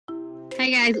Hi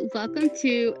guys, welcome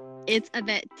to It's a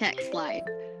Vet Tech Life.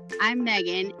 I'm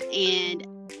Megan and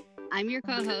I'm your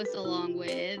co-host along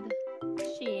with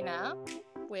Sheena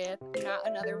with Not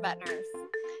Another Vet Nurse.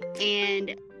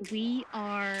 And we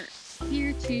are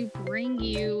here to bring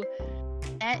you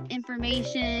vet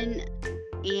information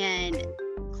and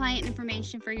client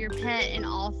information for your pet and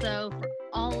also for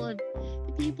all of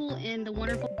the people in the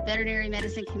wonderful veterinary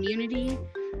medicine community.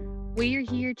 We are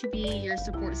here to be your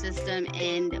support system,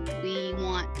 and we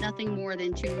want nothing more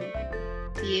than to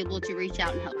be able to reach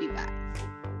out and help you guys.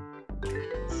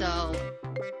 So,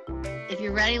 if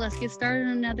you're ready, let's get started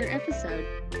on another episode.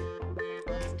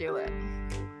 Let's do it.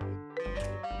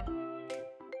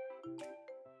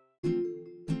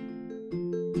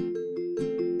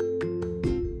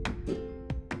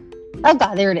 Oh,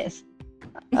 God, there it is.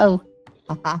 Oh.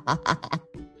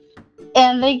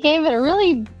 And they gave it a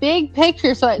really big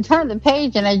picture, so I turned the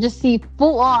page and I just see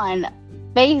full-on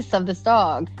face of this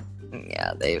dog.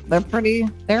 Yeah, they're pretty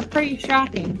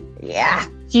shocking. Yeah.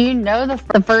 Do you know the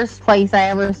first place I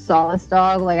ever saw this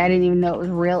dog? Like, I didn't even know it was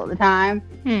real at the time.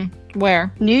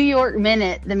 Where? New York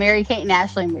Minute, the Mary-Kate and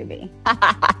Ashley movie.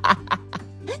 I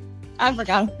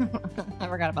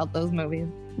forgot about those movies.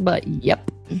 But yep.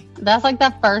 That's like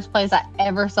the first place I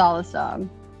ever saw this dog.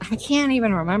 I can't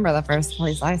even remember the first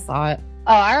place I saw it.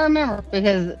 Oh, I remember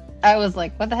because I was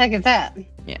like, what the heck is that?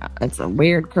 Yeah, it's a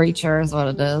weird creature is what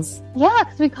it is. Yeah,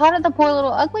 because we called it the poor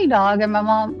little ugly dog, and my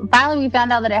mom, finally we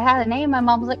found out that it had a name. My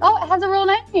mom was like, oh, it has a real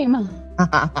name.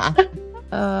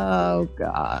 Oh,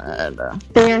 God.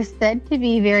 They're said to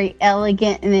be very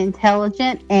elegant and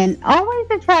intelligent and always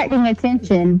attracting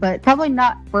attention, but probably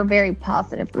not for very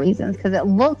positive reasons because it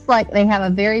looks like they have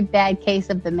a very bad case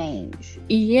of the mange.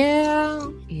 Yeah.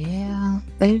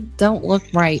 They don't look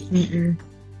right.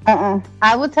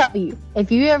 I will tell you,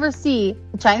 if you ever see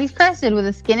a Chinese crested with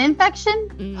a skin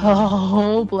infection,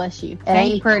 oh, bless you. It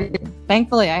ain't pretty.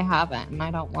 Thankfully, I haven't, and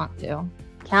I don't want to.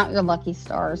 Count your lucky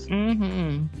stars.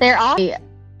 Mm-hmm. They're also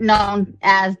known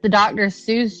as the Dr.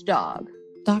 Seuss dog.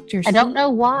 Dr. Seuss? I don't know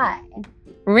why.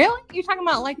 Really? You talking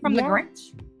about like from The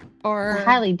Grinch? Or I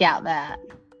highly doubt that.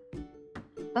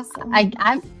 That's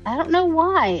I don't know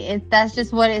why. That's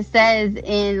just what it says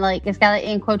in like it's got it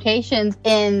in quotations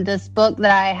in this book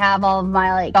that I have all of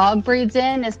my like dog breeds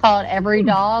in. It's called Every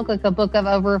Dog, like a book of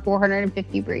over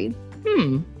 450 breeds.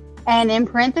 And in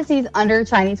parentheses under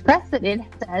Chinese crested, it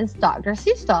says Dr.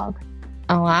 Seuss dog.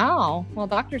 Oh wow! Well,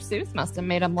 Dr. Seuss must have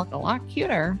made him look a lot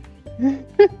cuter.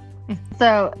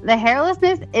 So the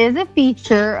hairlessness is a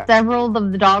feature of several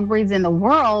of the dog breeds in the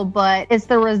world, but it's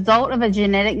the result of a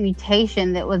genetic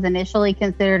mutation that was initially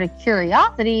considered a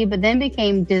curiosity, but then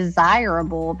became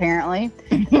desirable, apparently,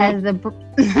 as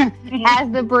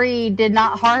the breed did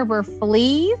not harbor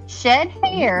fleas, shed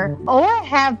hair, or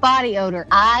have body odor.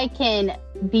 I can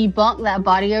debunk that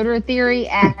body odor theory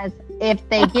as if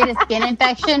they get a skin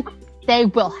infection, they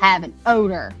will have an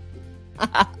odor.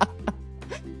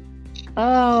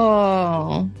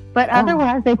 Oh. But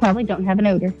otherwise, they probably don't have an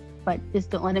odor. But just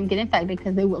don't let them get infected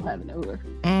because they will have an odor.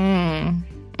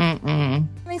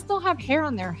 They still have hair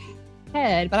on their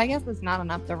head, but I guess it's not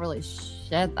enough to really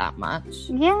shed that much.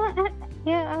 Yeah,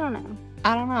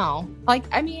 I don't know. Like,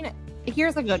 I mean,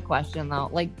 here's a good question, though.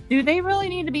 Like, do they really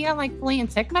need to be on, like, flea and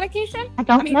tick medication? I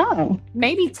don't know.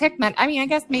 Maybe tick I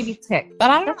guess maybe tick, but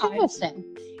I don't know. That's interesting.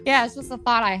 Yeah, it's just a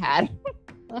thought I had.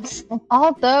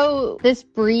 Although this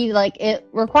breed, like, it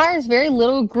requires very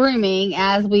little grooming,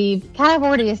 as we've kind of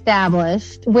already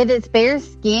established. With its bare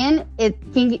skin, it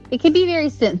can be very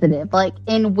sensitive. Like,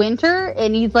 in winter, it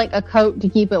needs, like, a coat to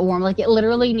keep it warm. Like, it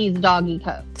literally needs a doggy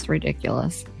coat. It's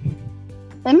ridiculous.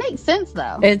 It makes sense,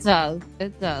 though. It does.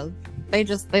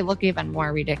 They look even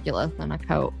more ridiculous than a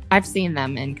coat. I've seen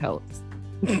them in coats.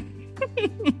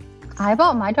 I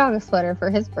bought my dog a sweater for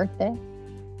his birthday.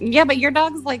 Yeah, but your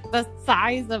dog's like the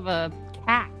size of a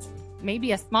cat.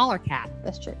 Maybe a smaller cat.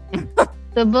 That's true.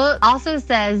 The book also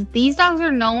says these dogs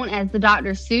are known as the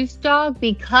Dr. Seuss dog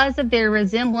because of their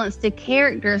resemblance to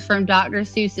characters from Dr.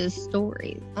 Seuss's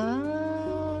stories.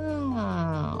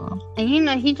 Oh.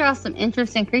 And he draws some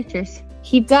interesting creatures.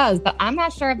 He does, but I'm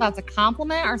not sure if that's a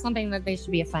compliment or something that they should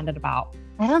be offended about.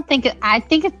 I would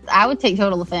take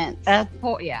total offense.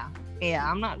 Yeah,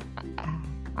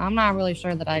 I'm not really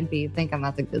sure that I'd be thinking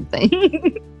that's a good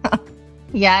thing.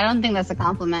 Yeah, I don't think that's a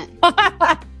compliment.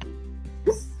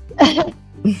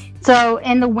 So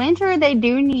in the winter, they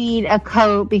do need a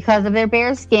coat because of their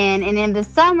bare skin. And in the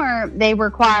summer, they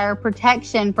require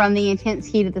protection from the intense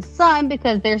heat of the sun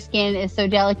because their skin is so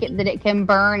delicate that it can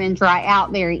burn and dry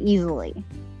out very easily.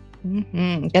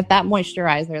 Mm-hmm. Get that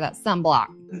moisturizer, that sunblock.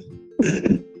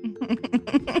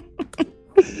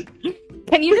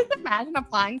 imagine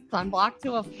applying sunblock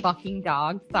to a fucking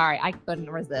dog? Sorry, I couldn't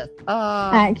resist.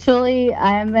 Actually,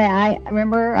 I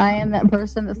remember I am that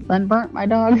person that sunburnt my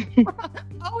dog.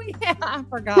 Oh yeah, I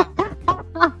forgot.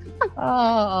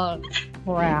 Oh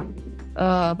crap.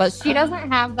 But she doesn't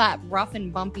have that rough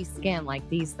and bumpy skin like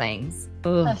these things.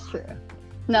 Ugh. That's true.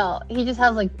 No, he just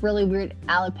has like really weird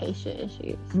alopecia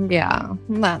issues. Yeah,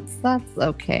 that's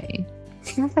okay.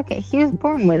 That's okay. He was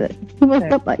born with it. He was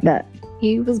up like that.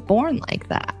 He was born like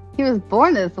that. He was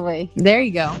born this way. There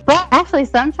you go. But actually,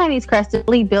 some Chinese crested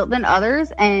are built than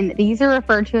others, and these are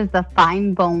referred to as the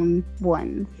fine bone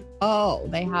ones. Oh,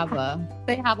 they have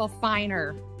a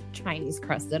finer Chinese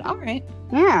crested. All right.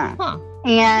 Yeah. Huh.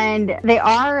 And they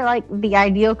are like the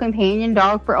ideal companion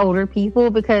dog for older people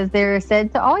because they're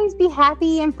said to always be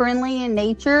happy and friendly in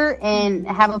nature and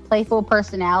have a playful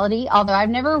personality. Although I've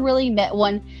never really met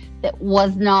one that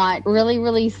was not really,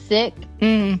 really sick.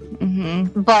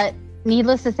 Mm-hmm. But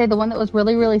needless to say, the one that was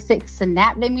really, really sick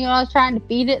snapped at me when I was trying to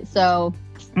feed it. So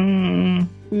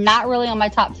not really on my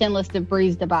top 10 list of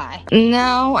breeds to buy.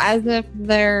 No, as if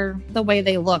the way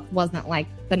they look wasn't like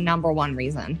the number one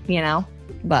reason, you know?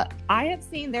 But I have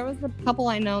seen, there was a couple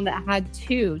I know that had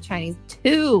two Chinese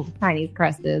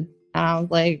crested. And I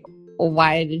was like, well,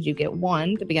 why did you get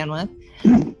one to begin with?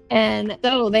 And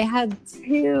so they had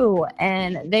two,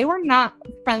 and they were not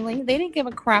friendly. They didn't give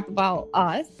a crap about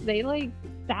us. They like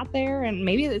sat there, and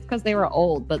maybe it's because they were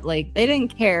old, but like they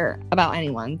didn't care about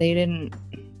anyone.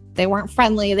 They weren't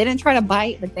friendly. They didn't try to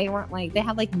bite, but they weren't like, they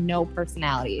had like no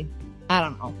personality. I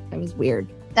don't know. It was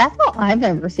weird. That's all I've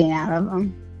ever seen out of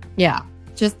them. Yeah.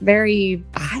 Just very,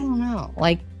 I don't know,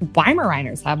 like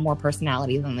Weimaraners have more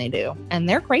personality than they do, and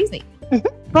they're crazy.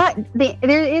 But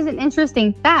there is an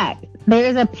interesting fact. There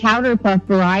is a powder puff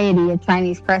variety of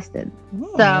Chinese crested.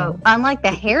 Ooh. So unlike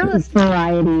the hairless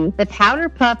variety, the powder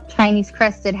puff Chinese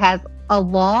crested has a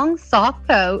long, soft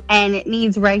coat, and it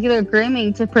needs regular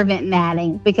grooming to prevent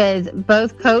matting because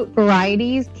both coat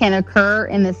varieties can occur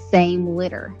in the same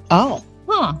litter. Oh.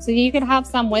 Huh. So you could have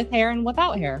some with hair and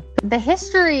without hair. The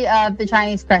history of the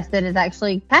Chinese crested is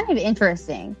actually kind of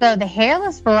interesting. So the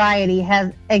hairless variety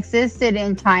has existed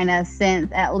in China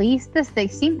since at least the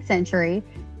 16th century,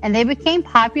 and they became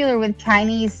popular with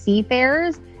Chinese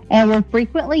seafarers and were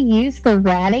frequently used for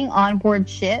ratting on board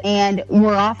ships and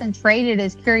were often traded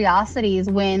as curiosities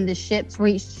when the ships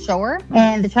reached shore.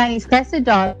 And the Chinese crested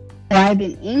dog arrived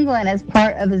in England as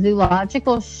part of a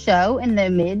zoological show in the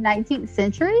mid-19th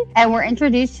century and were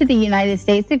introduced to the United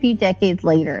States a few decades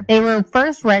later. They were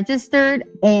first registered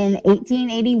in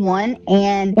 1881,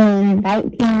 and in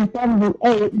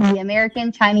 1978, the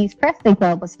American Chinese Crested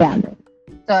Club was founded.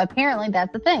 So apparently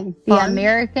that's the thing. The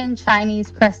American Chinese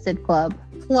Crested Club.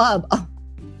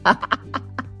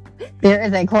 There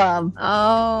is a club.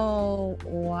 Oh,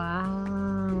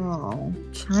 wow.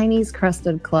 Chinese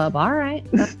Crested Club. All right.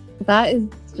 That's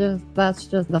just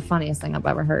the funniest thing I've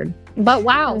ever heard. But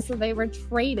wow, so they were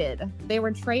traded. They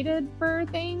were traded for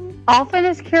things? Often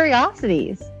as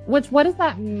curiosities. What does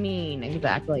that mean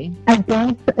exactly? I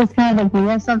think it's kind of like, you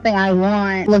want something I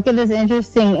want. Look at this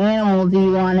interesting animal. Do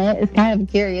you want it? It's kind of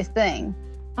a curious thing.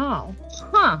 Oh,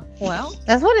 huh. Well,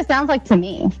 that's what it sounds like to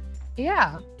me.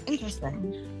 Yeah,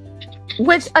 interesting.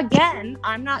 Which, again,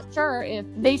 I'm not sure if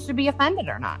they should be offended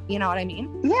or not. You know what I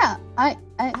mean? Yeah.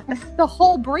 The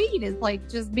whole breed is like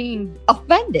just being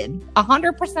offended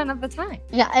 100% of the time.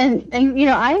 Yeah, and you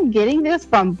know, I'm getting this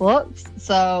from books,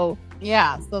 so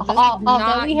yeah. So this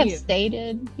although we have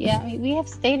stated, we have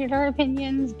stated our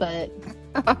opinions, but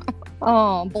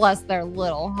oh, bless their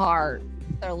little heart,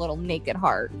 their little naked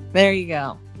heart. There you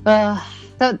go.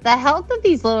 So the health of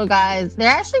these little guys, they're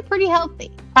actually pretty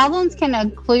healthy. Problems can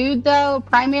include, though,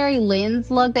 primary lens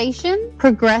luxation,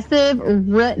 progressive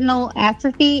retinal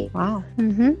atrophy. Wow.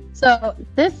 So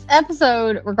this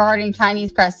episode regarding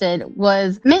Chinese crested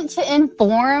was meant to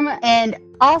inform and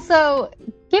also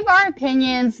give our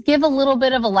opinions, give a little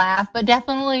bit of a laugh, but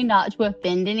definitely not to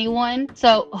offend anyone.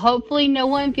 So hopefully no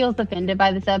one feels offended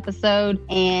by this episode.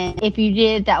 And if you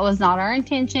did, that was not our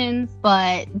intentions.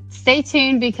 But stay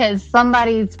tuned because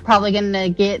somebody's probably going to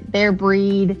get their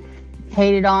breed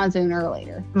hated on sooner or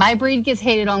later. My breed gets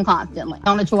hated on constantly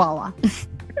on a Chihuahua.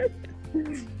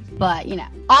 But, you know,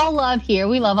 all love here.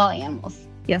 We love all animals.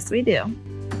 Yes, we do.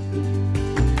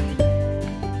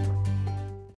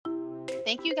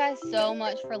 Thank you guys so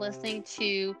much for listening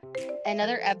to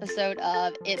another episode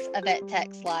of It's a Vet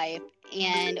Tech's Life.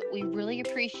 And we really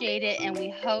appreciate it. And we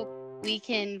hope we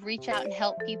can reach out and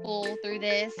help people through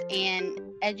this and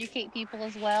educate people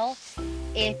as well.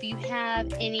 If you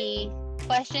have any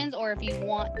questions, or if you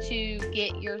want to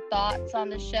get your thoughts on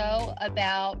the show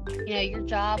about, your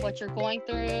job, what you're going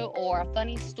through, or a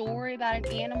funny story about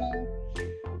an animal,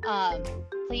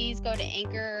 please go to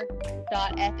anchor.fm/It's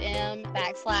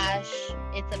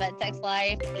a Vet Tech's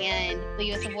Life and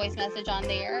leave us a voice message on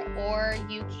there. Or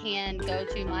you can go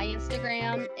to my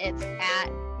Instagram. It's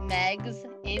at Meggs,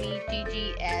 MEGGS_Noel,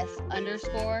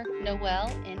 NOEL,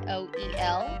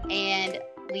 and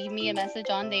leave me a message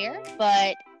on there.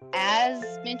 But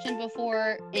as mentioned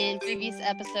before in previous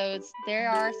episodes, there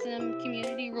are some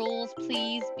community rules.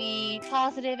 Please be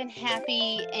positive and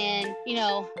happy. And,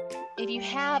 if you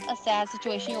have a sad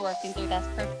situation you're working through, that's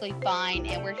perfectly fine.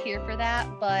 And we're here for that.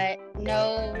 But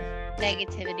no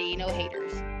negativity, no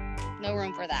haters. No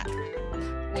room for that.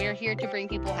 We're here to bring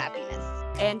people happiness.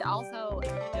 And also,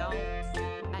 don't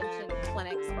mention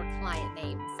clinics or client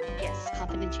names. Yes,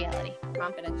 confidentiality.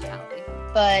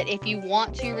 But if you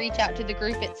want to reach out to the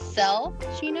group itself,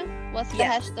 Sheena, what's the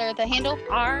handle?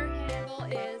 Our handle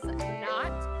is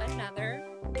Not Another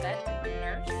Vet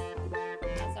Nurse.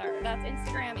 That's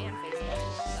Instagram and Facebook.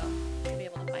 So you'll be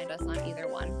able to find us on either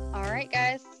one. All right,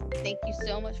 guys. Thank you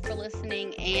so much for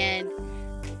listening, and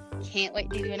can't wait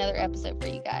to do another episode for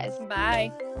you guys.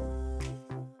 Bye.